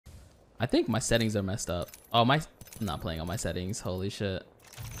I think my settings are messed up. Oh, I'm not playing on my settings. Holy shit.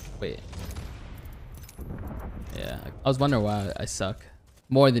 Wait. Yeah, I was wondering why I suck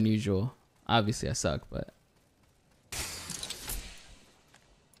more than usual. Obviously I suck, but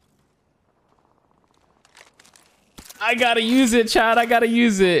I gotta use it, Chad. I gotta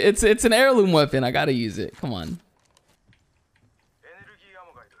use it. It's an heirloom weapon. I gotta use it. Come on.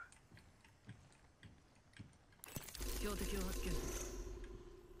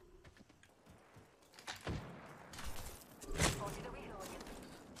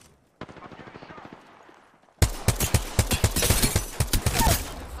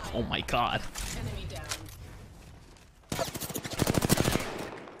 Oh my god. Enemy down.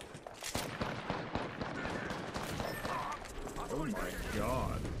 Oh my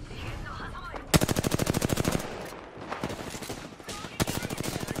god.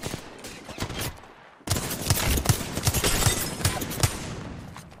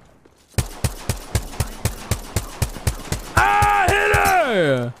 Ah, hit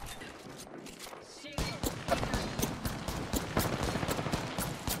her!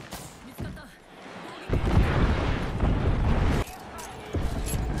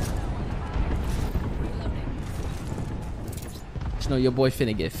 No, your boy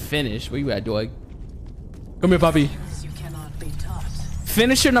finna get finished. Where you at, dog? Come here, puppy.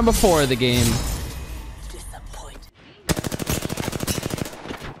 Finisher number 4 of the game.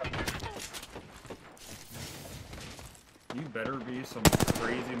 You better be some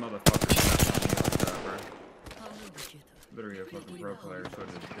crazy motherfucker snapping on me like that, bro. Better be a fucking pro player so I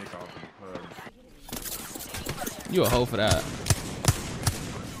just take off and pugs. You a hoe for that.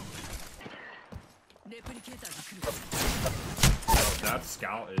 That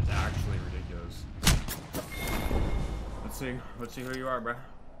scout is actually ridiculous. Let's see who you are, bruh.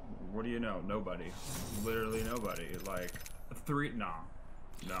 What do you know? Nobody. Literally nobody. Like, nah,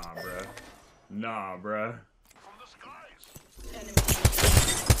 bruh. Nah, bruh.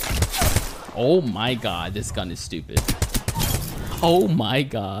 Oh my god, this gun is stupid. Oh my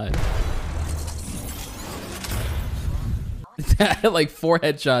god. I hit like 4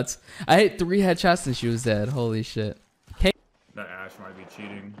 headshots. I hit 3 headshots and she was dead. Holy shit. That Ash might be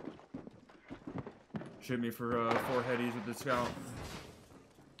cheating. Shoot me for 4 headies with the scout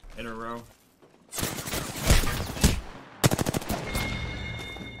in a row.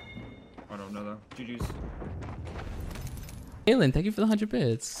 I don't know though. GG's. Aylin, thank you for the 100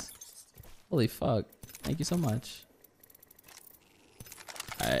 bits. Holy fuck. Thank you so much.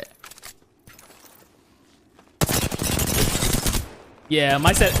 Alright. Yeah,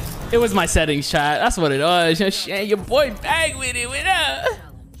 it was my settings, chat. That's what it was. Your boy back with it. What up?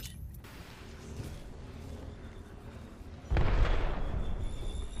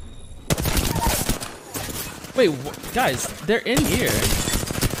 Wait, guys, they're in here.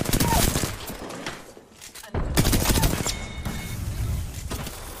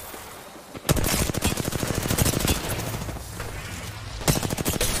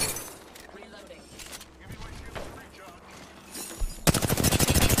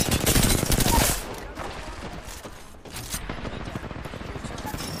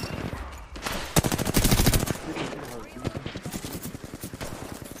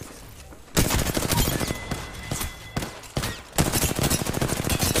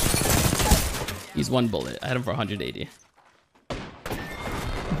 He's 1 bullet. I had him for 180.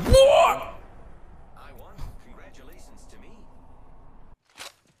 What? I won. Congratulations to me.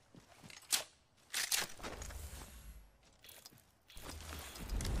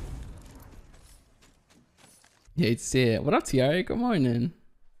 You hate to see it. What up, Tiara? Good morning.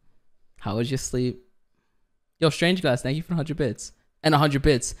 How was your sleep? Yo, Strange Glass, thank you for 100 bits. And 100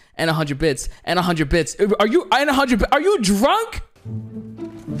 bits. And 100 bits. And 100 bits. Are you 100? Are you drunk?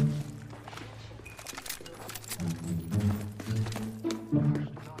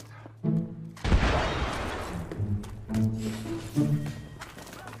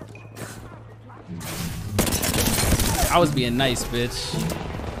 I was being nice, bitch.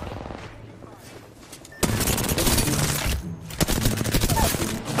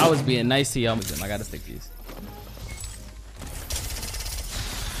 I was being nice to y'all. I gotta stick these.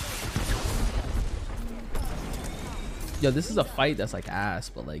 Yo, this is a fight that's like ass,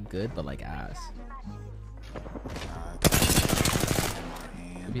 but like good, but like ass.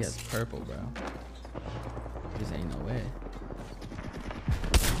 Maybe he has purple, bro. This ain't no way.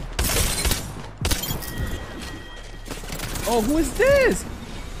 Oh, who is this?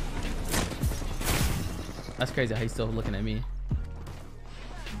 That's crazy how he's still looking at me.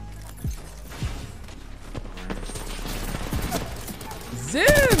 Zim!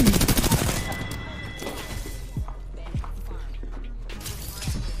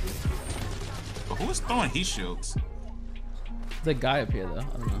 Who was throwing heat shields? There's a guy up here though.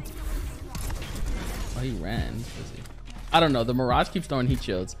 I don't know. Oh, he ran. Pussy. I don't know. The Mirage keeps throwing heat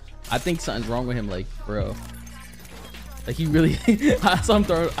shields. I think something's wrong with him, like, bro. Like he really. I saw him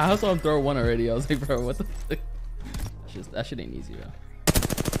throw one already. I was like, bro, what the fuck? That shit ain't easy, bro.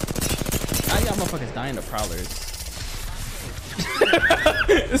 Now y'all motherfuckers dying to prowlers.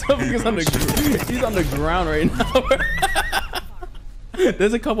 This motherfucker's on the. He's on the ground right now.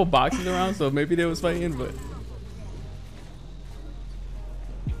 There's a couple boxes around, so maybe they was fighting, but.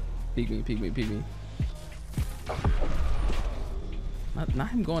 Peek me. Not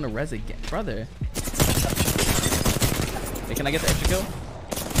him going to res again, brother. Hey, can I get the extra kill?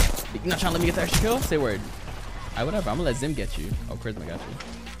 You're not trying to let me get the extra kill? Say word. Alright, whatever. I'm gonna let Zim get you. Oh, Charisma got you.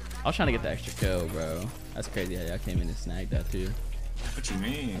 I was trying to get the extra kill, bro. That's crazy how y'all came in and snagged that too. What you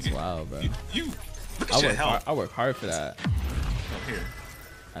mean? That's wild, bro. You look at your health. I work hard for that. Up here.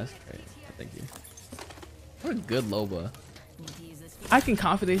 That's great. Thank you. What a good Loba. I can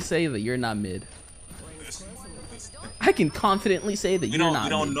confidently say that you're not mid. I can confidently say that you're not mid. We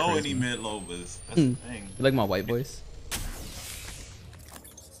don't know Charisma. any mid Lobas. That's the thing. You like my white voice?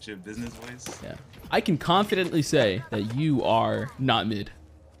 It's your business voice? Yeah. I can confidently say that you are not mid.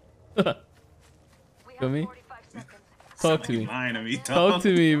 Feel me? Talk to me. Lying to me, Talk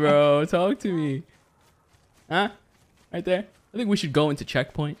to me, bro. Talk to me. Huh? Right there. I think we should go into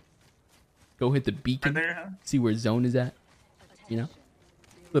checkpoint. Go hit the beacon. Right there, huh? See where zone is at. You know?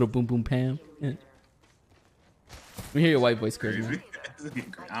 Little boom boom Pam. Yeah. Let me hear your white voice, Charisma.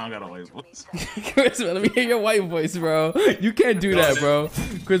 I don't got a white voice. Charisma, let me hear your white voice, bro. You can't do that, bro.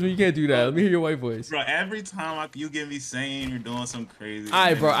 Charisma, you can't do that. Let me hear your white voice. Bro, every time you get me saying you're doing some crazy.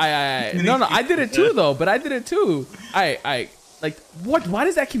 Alright, bro. No, I did it too, though. But I did it too. Alright. Like, what? Why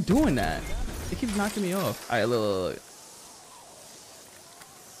does that keep doing that? It keeps knocking me off. Alright, look.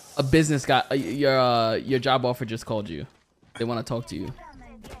 A business guy, your job offer just called you. They want to talk to you.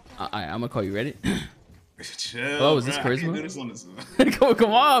 Alright, I'm gonna call you. Ready? Chill, hello, is this bro. Charisma?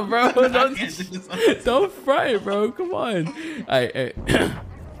 Come on, bro. Don't front, bro. Come on. Alright.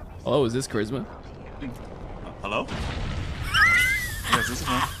 Hello, is this Charisma? Hello? Yes, this is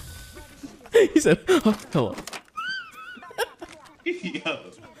one. He said, oh, hello.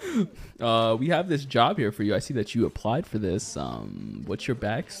 Yo. We have this job here for you. I see that you applied for this. What's your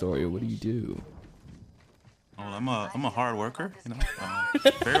backstory? What do you do? Well, I'm a hard worker, you know,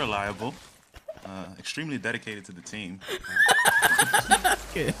 very reliable, extremely dedicated to the team.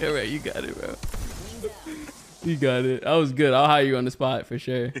 Okay, all right, you got it, bro. You got it. That was good. I'll hire you on the spot for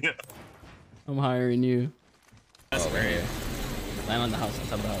sure. Yeah. I'm hiring you. That's right here. Land on the house, on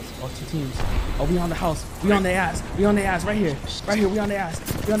top of the house. Oh, 2 teams. Oh, we on the house. We on the ass. We on the ass. Right here. Right here. We on the ass.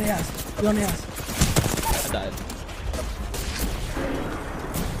 We on the ass. We on the ass. I died.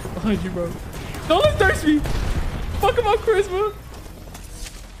 Behind you, bro. Don't let thirst me. Fuck him up, Charisma.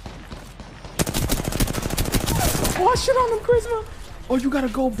 Oh, shit on him, Charisma. Oh, you gotta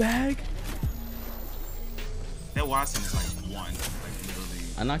go bag. That Watson is like one, like literally.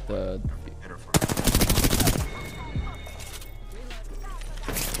 I knocked the. Better for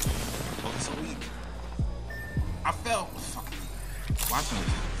oh, it's so weak. I fell. Fuck. Watson is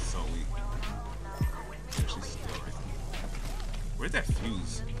so weak. Yeah, she's still right. Where's that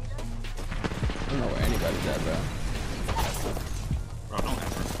fuse? I don't know where anybody's at, bro. Bro, don't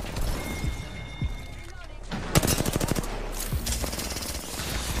ever.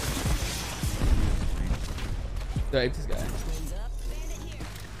 Ape this guy.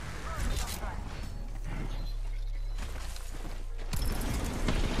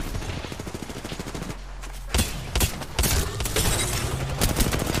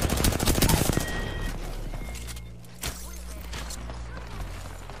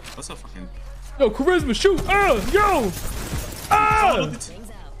 What's up, fucking? Yo, Charisma, shoot! Yo!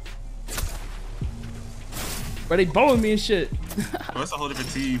 Bro, they bowing me and shit. Bro, that's a whole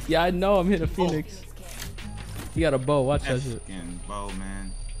different team. Yeah, I know. I'm hitting a Phoenix. He got a bow. Watch that shit. Fucking bow,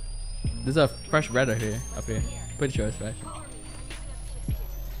 man. There's a fresh redder here, up here. Pretty sure it's fresh.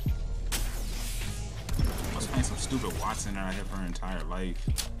 I was playing some stupid Watson that I hit for her entire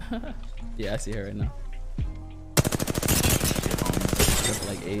life. Yeah, I see her right now. Just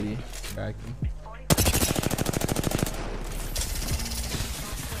like 80. Cracking.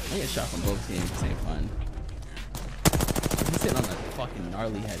 I get shot from both teams. This ain't fun. He's sitting on a fucking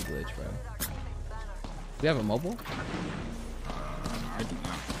gnarly head glitch, bro. We have a mobile? I do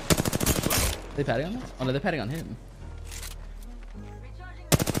not. They patting on us? Oh no, they're patting on him.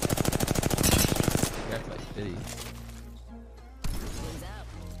 Like 50.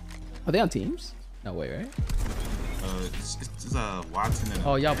 Are they on teams? No way, right? It's Watson and.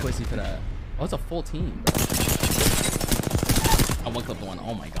 Oh, y'all pussy for that. Oh, it's a full team, bro. I one clip the one.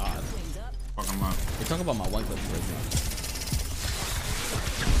 Oh my god. Fuck him up. They talk about my one clip charisma.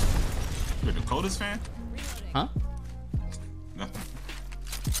 You're a Dakota's fan? Huh? Nothing.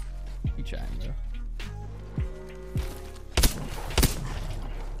 You trying, bro?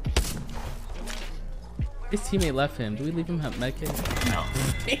 His teammate left him. Do we leave him at medkit? No.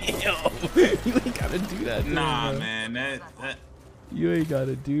 Damn. You ain't gotta do that. Nah, bro. man. That You ain't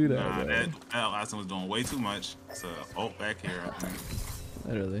gotta do that. nah, bro. that last one was doing way too much. So ult back here, I think.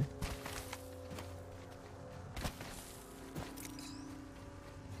 Literally.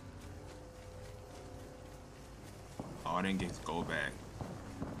 Oh, I didn't get to go back.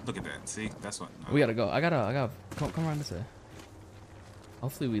 Look at that. See? That's what. We gotta go. I gotta come around this way.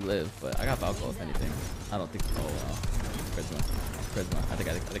 Hopefully we live, but I got Valko if anything. I don't think. Oh wow. Charisma. I think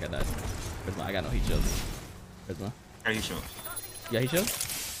I died. Charisma. I got no heat shields. Charisma. Hey, he showed. Yeah, heat shield.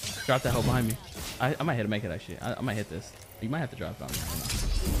 Drop that hoe behind me. I might hit to make it actually. I might hit this. You might have to drop it on me.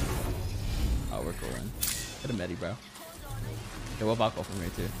 I don't know. Oh, we're cool then. Hit a medi, bro. Yeah, we'll Valko from here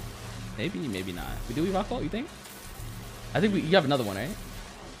too. Maybe not. Do we Valko? You think? I think you have another one, right?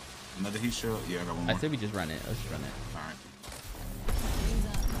 Another heat shield? Yeah, I got one more. I say we just run it. Let's just run it. All right.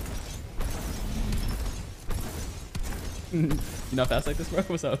 You not fast like this, bro?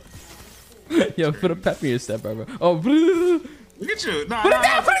 What's up? Yo, put a pep in your step, bro. Oh, Look at you. Nah, put it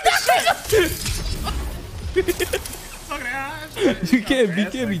down, put it down. You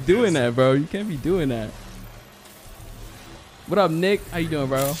can't be doing that, bro. You can't be doing that. What up, Nick? How you doing,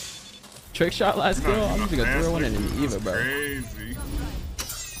 bro? Trick shot last kill. I'm just gonna throw one in the Eva, bro. Crazy.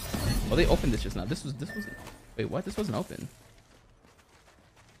 Oh, they opened this just now. This wasn't. Wait, what? This wasn't open.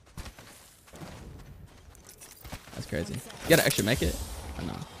 That's crazy. You got an extra make it? Or no?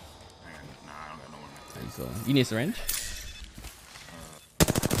 Nah, I don't got no one. You need a syringe?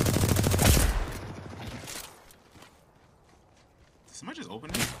 Did somebody just open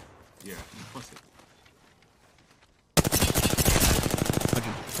it? Yeah, what's it?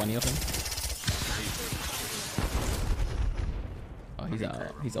 120 of them. Oh, he's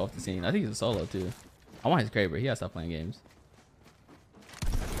out. He's off the scene. I think he's a solo too. I want his Kraber. He has to stop playing games.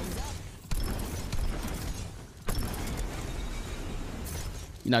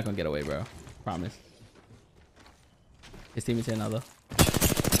 You're not gonna get away, bro. Promise. His team is here now, though.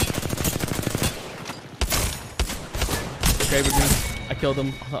 Kraber green. I killed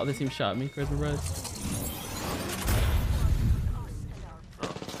him. The other team shot me. Kraber red.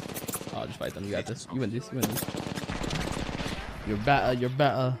 Oh, just fight them. You got this. You win this. You win this. You're better. You're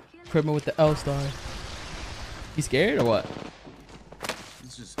better. Kraber with the L star. He scared or what?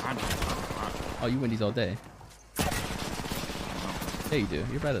 It's just, I know. Oh, you win these all day. Yeah, you do.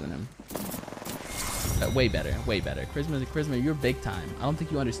 You're better than him. Way better. Way better. Charisma, you're big time. I don't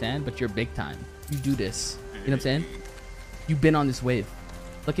think you understand, but you're big time. You do this. You know what I'm saying? You've been on this wave.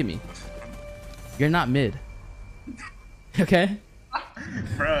 Look at me. You're not mid. Okay?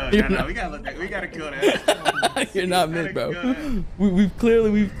 Bro, we gotta kill that. You're not mid, bro. We've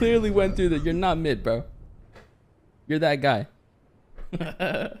clearly went through that. You're not mid, bro. You're that guy.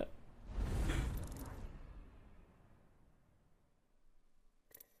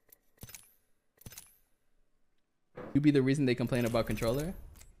 You be the reason they complain about controller?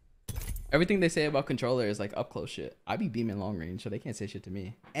 Everything they say about controller is like up close shit. I be beaming long range, so they can't say shit to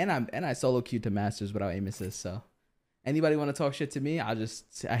me. And I solo queued to masters without aim assist, so anybody want to talk shit to me, I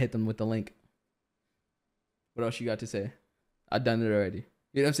hit them with the link. What else you got to say? I've done it already.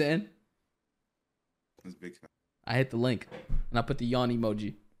 You know what I'm saying? That's big. I hit the link and I put the yawn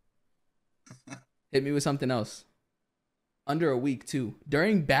emoji. Hit me with something else. Under a week too.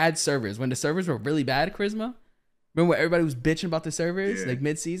 During bad servers, when the servers were really bad, Charisma. Remember when everybody was bitching about the servers, like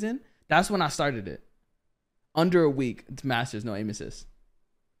mid-season? That's when I started it. Under a week, it's masters, no aim assist.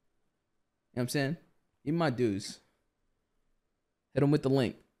 You know what I'm saying? Even my dudes. Hit them with the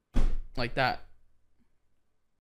link. Like that.